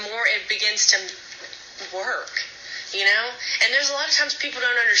 the more it begins to work. You know? And there's a lot of times people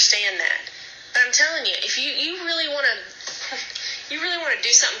don't understand that. But I'm telling you, if you really want to... You really want to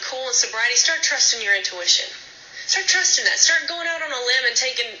do something cool in sobriety, start trusting your intuition. Start trusting that. Start going out on a limb and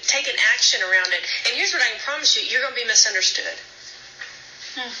taking action around it. And here's what I can promise you, you're going to be misunderstood.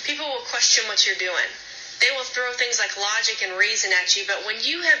 People will question what you're doing. They will throw things like logic and reason at you, but when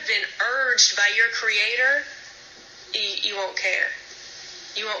you have been urged by your Creator, you won't care.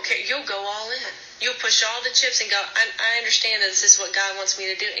 You won't care. You'll go all in. You'll push all the chips and go, I understand that this is what God wants me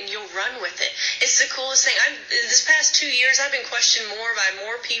to do, and you'll run with it. It's the coolest thing. This past 2 years, I've been questioned more by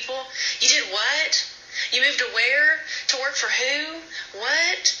more people. You did what? You moved to where? To work for who?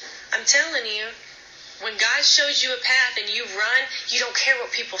 What? I'm telling you, when God shows you a path and you run, you don't care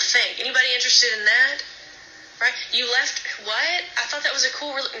what people think. Anybody interested in that? Right? You left, what? I thought that was a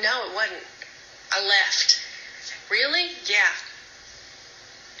cool... No, it wasn't. I left. Really? Yeah.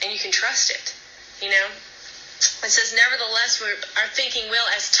 And you can trust it. You know, it says, nevertheless, our thinking will,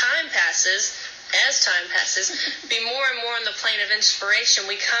 as time passes, be more and more on the plane of inspiration.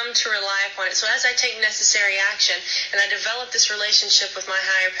 We come to rely upon it. So as I take necessary action and I develop this relationship with my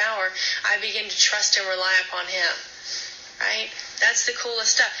higher power, I begin to trust and rely upon Him. Right? That's the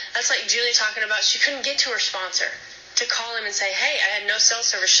coolest stuff. That's like Julie talking about she couldn't get to her sponsor to call him and say, hey, I had no cell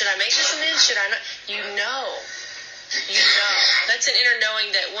service. Should I make this amends? Should I not? You know. You know. That's an inner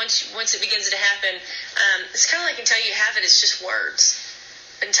knowing that once it begins to happen, it's kind of like until you have it, it's just words.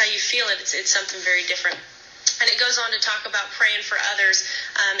 But until you feel it, it's something very different. And it goes on to talk about praying for others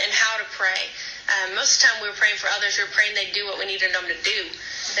and how to pray. Most of the time we were praying for others, we were praying they'd do what we needed them to do.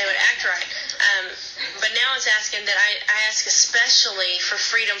 They would act right. But now it's asking that I ask especially for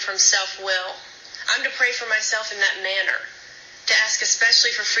freedom from self-will. I'm to pray for myself in that manner. To ask especially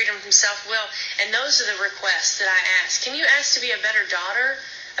for freedom from self-will. And those are the requests that I ask. Can you ask to be a better daughter?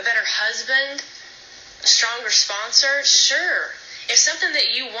 A better husband? A stronger sponsor? Sure. If something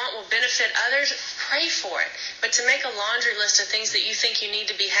that you want will benefit others, pray for it. But to make a laundry list of things that you think you need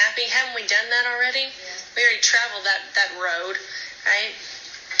to be happy, haven't we done that already? Yeah. We already traveled that road, right?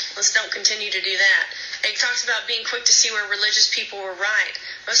 Let's don't continue to do that. It talks about being quick to see where religious people were right.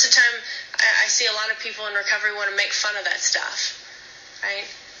 Most of the time, I see a lot of people in recovery want to make fun of that stuff, right?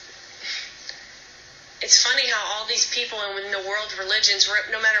 It's funny how all these people in the world religions,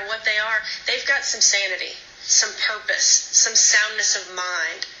 no matter what they are, they've got some sanity, some purpose, some soundness of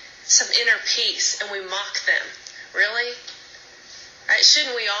mind, some inner peace, and we mock them. Really? Right?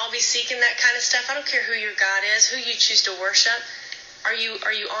 Shouldn't we all be seeking that kind of stuff? I don't care who your God is, who you choose to worship. Are you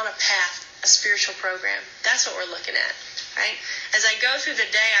on a path, a spiritual program? That's what we're looking at, right? As I go through the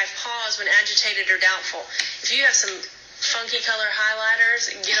day, I pause when agitated or doubtful. If you have some funky color highlighters,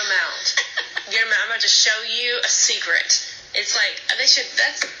 get them out. Get them out. I'm about to show you a secret. It's like, that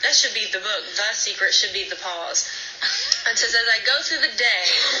should be the book. The Secret should be the pause. It says, as I go through the day,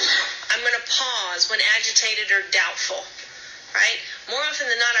 I'm going to pause when agitated or doubtful. Right? More often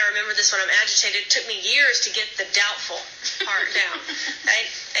than not, I remember this when I'm agitated. It took me years to get the doubtful part down. Right?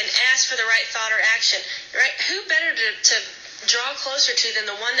 And ask for the right thought or action. Right? Who better to draw closer to than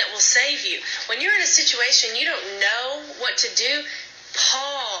the one that will save you? When you're in a situation you don't know what to do,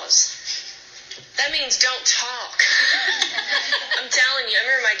 pause. That means don't talk. I'm telling you, I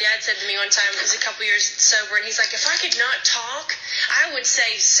remember my dad said to me one time, it was a couple years sober, and he's like, if I could not talk, I would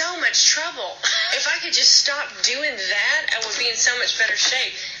save so much trouble. If I could just stop doing that, I would be in so much better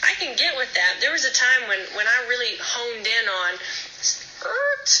shape. I can get with that. There was a time when I really honed in on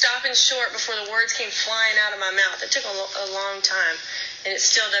stopping short before the words came flying out of my mouth. It took a long time, and it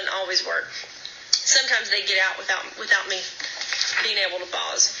still doesn't always work. Sometimes they get out without me being able to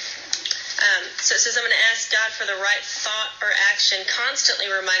pause. So it says, I'm going to ask God for the right thought or action, constantly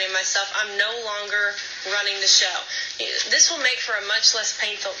reminding myself I'm no longer running the show. This will make for a much less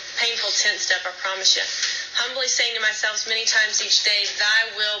painful 10th step, I promise you. Humbly saying to myself many times each day,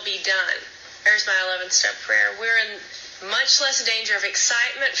 thy will be done. There's my 11th step prayer. We're in much less danger of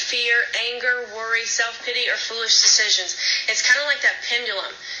excitement, fear, anger, worry, self-pity, or foolish decisions. It's kind of like that pendulum,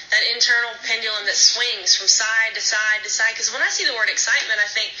 that internal pendulum that swings from side to side to side. Because when I see the word excitement, I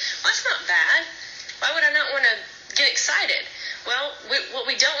think, well, that's not bad. Why would I not want to get excited? Well, what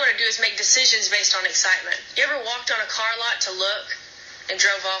we don't want to do is make decisions based on excitement. You ever walked on a car lot to look and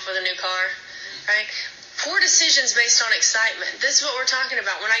drove off with a new car? Right? Poor decisions based on excitement. This is what we're talking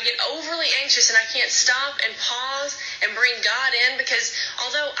about. When I get overly anxious and I can't stop and pause and bring God in, because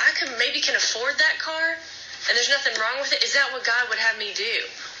although I can afford that car and there's nothing wrong with it, is that what God would have me do?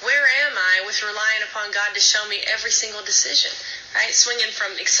 Where am I with relying upon God to show me every single decision? Right? Swinging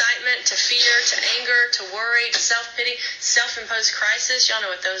from excitement to fear to anger to worry to self-pity, self-imposed crisis. Y'all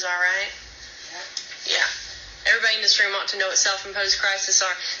know what those are, right? Yeah. Everybody in this room ought to know what self-imposed crises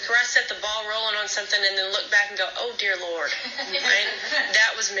are. Where I set the ball rolling on something and then look back and go, oh, dear Lord. Right?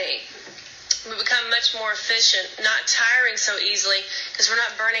 That was me. We become much more efficient, not tiring so easily, because we're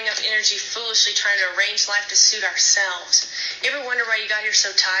not burning up energy foolishly trying to arrange life to suit ourselves. You ever wonder why you got here so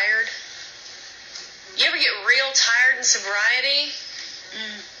tired? You ever get real tired in sobriety?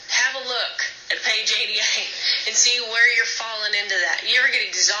 Have a look at page 88 and see where you're falling into that. You ever get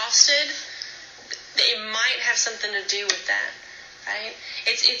exhausted? It might have something to do with that, right?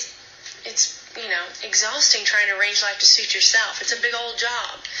 It's exhausting trying to arrange life to suit yourself. It's a big old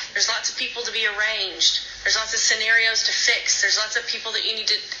job. There's lots of people to be arranged. There's lots of scenarios to fix. There's lots of people that you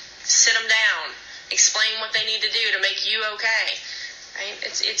need to sit them down, explain what they need to do to make you okay, right?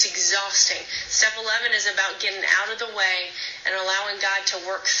 It's exhausting. Step 11 is about getting out of the way and allowing God to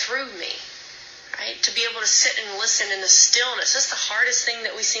work through me. Right? To be able to sit and listen in the stillness. That's the hardest thing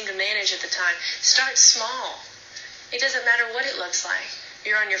that we seem to manage at the time. Start small. It doesn't matter what it looks like.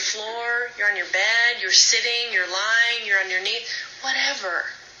 You're on your floor, you're on your bed, you're sitting, you're lying, you're on your knees. Whatever.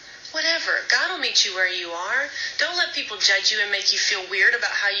 God will meet you where you are. Don't let people judge you and make you feel weird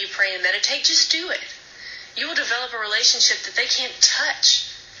about how you pray and meditate. Just do it. You will develop a relationship that they can't touch.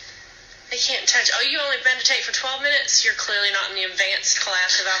 They can't touch. Oh, you only meditate for 12 minutes? You're clearly not in the advanced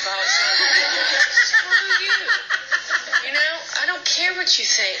class of Alcoholics Anonymous. Screw you. You know, I don't care what you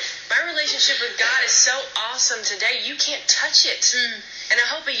think. My relationship with God is so awesome today, you can't touch it. And I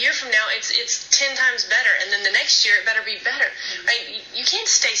hope a year from now it's 10 times better. And then the next year it better be better. Right? You can't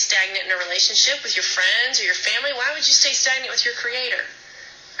stay stagnant in a relationship with your friends or your family. Why would you stay stagnant with your Creator?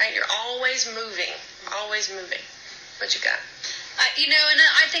 Right? You're always moving. Always moving. What you got? And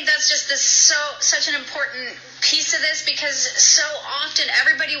I think that's just such an important piece of this, because so often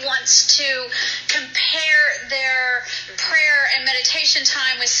everybody wants to compare their prayer and meditation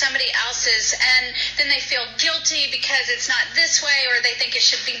time with somebody else's, and then they feel guilty because it's not this way, or they think it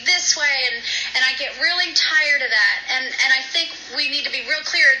should be this way, and I get really tired of that. And I think we need to be real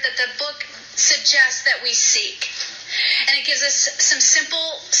clear that the book suggests that we seek. And it gives us some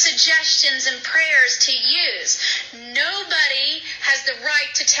simple suggestions and prayers to use. Nobody has the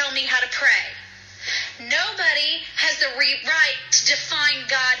right to tell me how to pray. Nobody has the right to define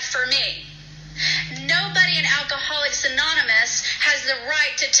God for me. Nobody in Alcoholics Anonymous has the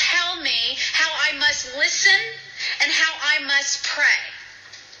right to tell me how I must listen and how I must pray.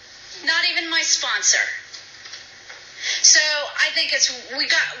 Not even my sponsor. So I think we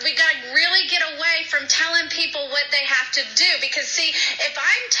got to really get away from telling people what they have to do, because see, if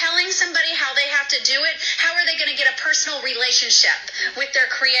I'm telling somebody how they have to do it, how are they going to get a personal relationship with their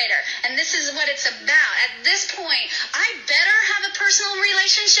Creator? And this is what it's about. At this point, I better have a personal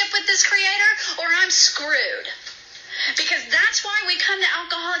relationship with this Creator or I'm screwed. Because that's why we come to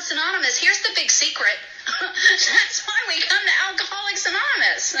Alcoholics Anonymous. Here's the big secret. That's why we come to Alcoholics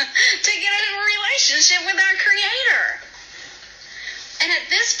Anonymous, to get a relationship with our Creator. And at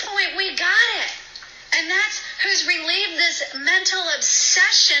this point, we got it. And that's who's relieved this mental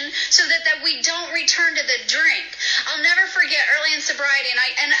obsession so that we don't return to the drink. I'll never forget early in sobriety, and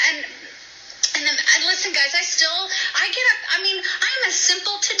listen, guys, I get up. I am as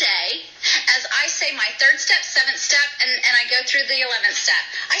simple today as I 3rd step, 7th step, and I go through the 11th step.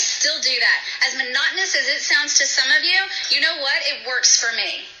 I still do that. As monotonous as it sounds to some of you, you know what? It works for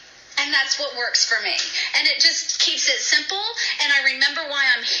me. And that's what works for me. And it just keeps it simple, and I remember why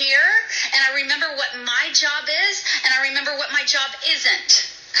I'm here, and I remember what my job is, and I remember what my job isn't.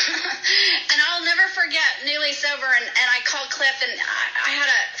 And I'll never forget Newly Sober, and I called Cliff, and I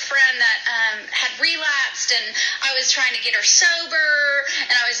had a friend that had relapsed, and I was trying to get her sober,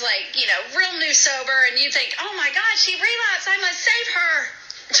 and I was like, you know, real new sober, and you think, oh my God, she relapsed, I must save her.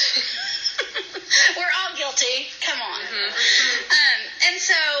 We're all guilty. Come on. And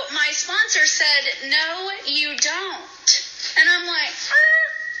so my sponsor said, no, you don't. And I'm like,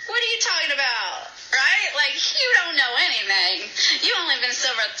 what are you talking about? Right? Like, you don't know anything. You only been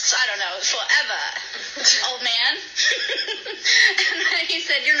sober, I don't know, forever, old man. And he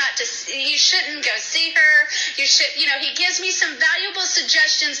said, you shouldn't go see her. You should, you know, he gives me some valuable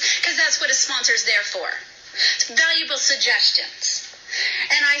suggestions, because that's what a sponsor's there for. Valuable suggestions.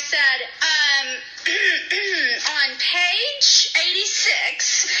 And I said, on page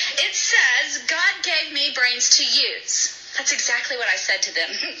 86, it says, God gave me brains to use. That's exactly what I said to them.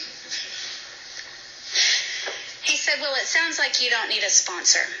 He said, well, it sounds like you don't need a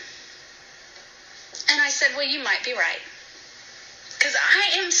sponsor. And I said, well, you might be right. Because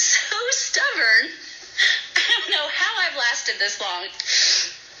I am so stubborn. I don't know how I've lasted this long.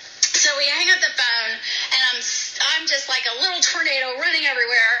 So we hang up the phone, and I'm just like a little tornado running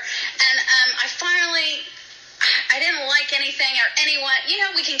everywhere. And I didn't like anything or anyone. You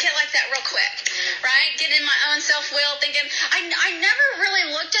know, we can get like that real quick, right? Get in my own self-will, thinking. I never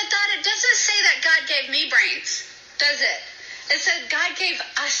really looked at that. It doesn't say that God gave me brains, does it? It said God gave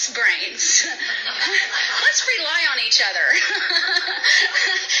us brains. Let's rely on each other.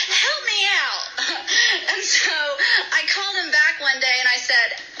 Help me out. And so I called him back one day and I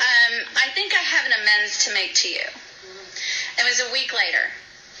said, I think I have an amends to make to you. It was a week later.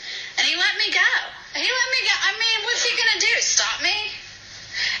 And he let me go. I mean, what's he going to do? Stop me?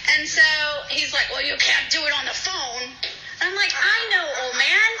 And so he's like, well, you can't do it on the phone. And I'm like, I know, old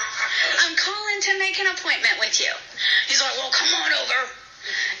man. I'm calling to make an appointment with you. He's like, well, come on over.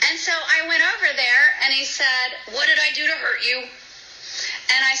 And so I went over there, and he said, what did I do to hurt you?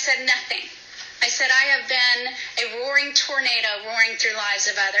 And I said, nothing. I said, I have been a roaring tornado roaring through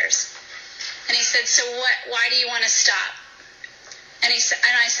lives of others. And he said, so what? Why do you want to stop? And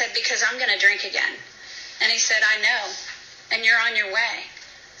I said, because I'm going to drink again. And he said, I know. And you're on your way.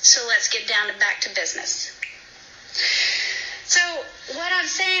 So let's get back to business. So what I'm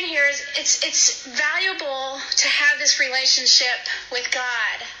saying here is it's valuable to have this relationship with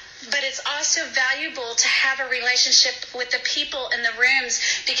God, but it's also valuable to have a relationship with the people in the rooms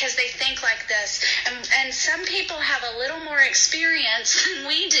because they think like this. And some people have a little more experience than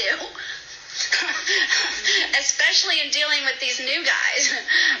we do. Especially in dealing with these new guys,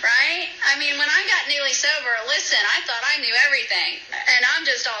 right? I mean, when I got newly sober, listen, I thought I knew everything. And I'm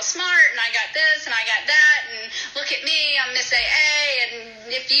just all smart, and I got this, and I got that, and look at me, I'm Miss AA, and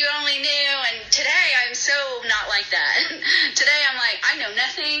if you only knew. And today, I'm so not like that. Today, I'm like, I know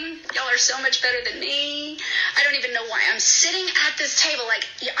nothing. Y'all are so much better than me. I don't even know why I'm sitting at this table like,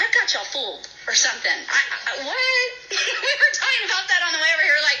 yeah, I've got y'all fooled or something. What? We were talking about that on the way over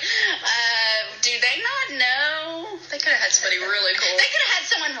here, like, do they not know? They could have had somebody really cool. They could have had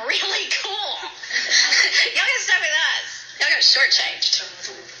someone really cool. Y'all got stuck with us. Y'all got shortchanged.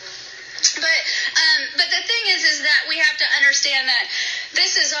 But the thing is that we have to understand that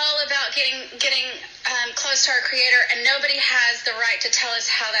this is all about getting close to our Creator, and nobody has the right to tell us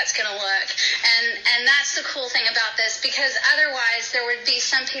how that's going to look. And that's the cool thing about this, because otherwise there would be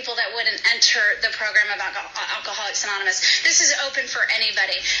some people that wouldn't enter the program of Alcoholics Anonymous. This is open for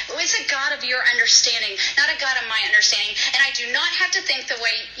anybody. It's a God of your understanding, not a God of my understanding. And I do not have to think the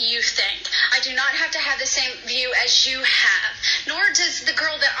way you think. I do not have to have the same view as you have. Nor does the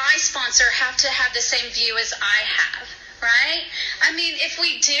girl that I sponsor have to have the same view as I have. Right? I mean, if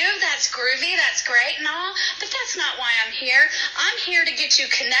we do, that's groovy, that's great and all, but that's not why I'm here. I'm here to get you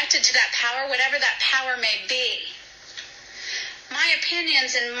connected to that power, whatever that power may be. My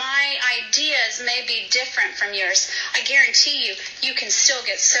opinions and my ideas may be different from yours. I guarantee you, you can still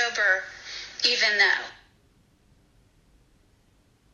get sober even though.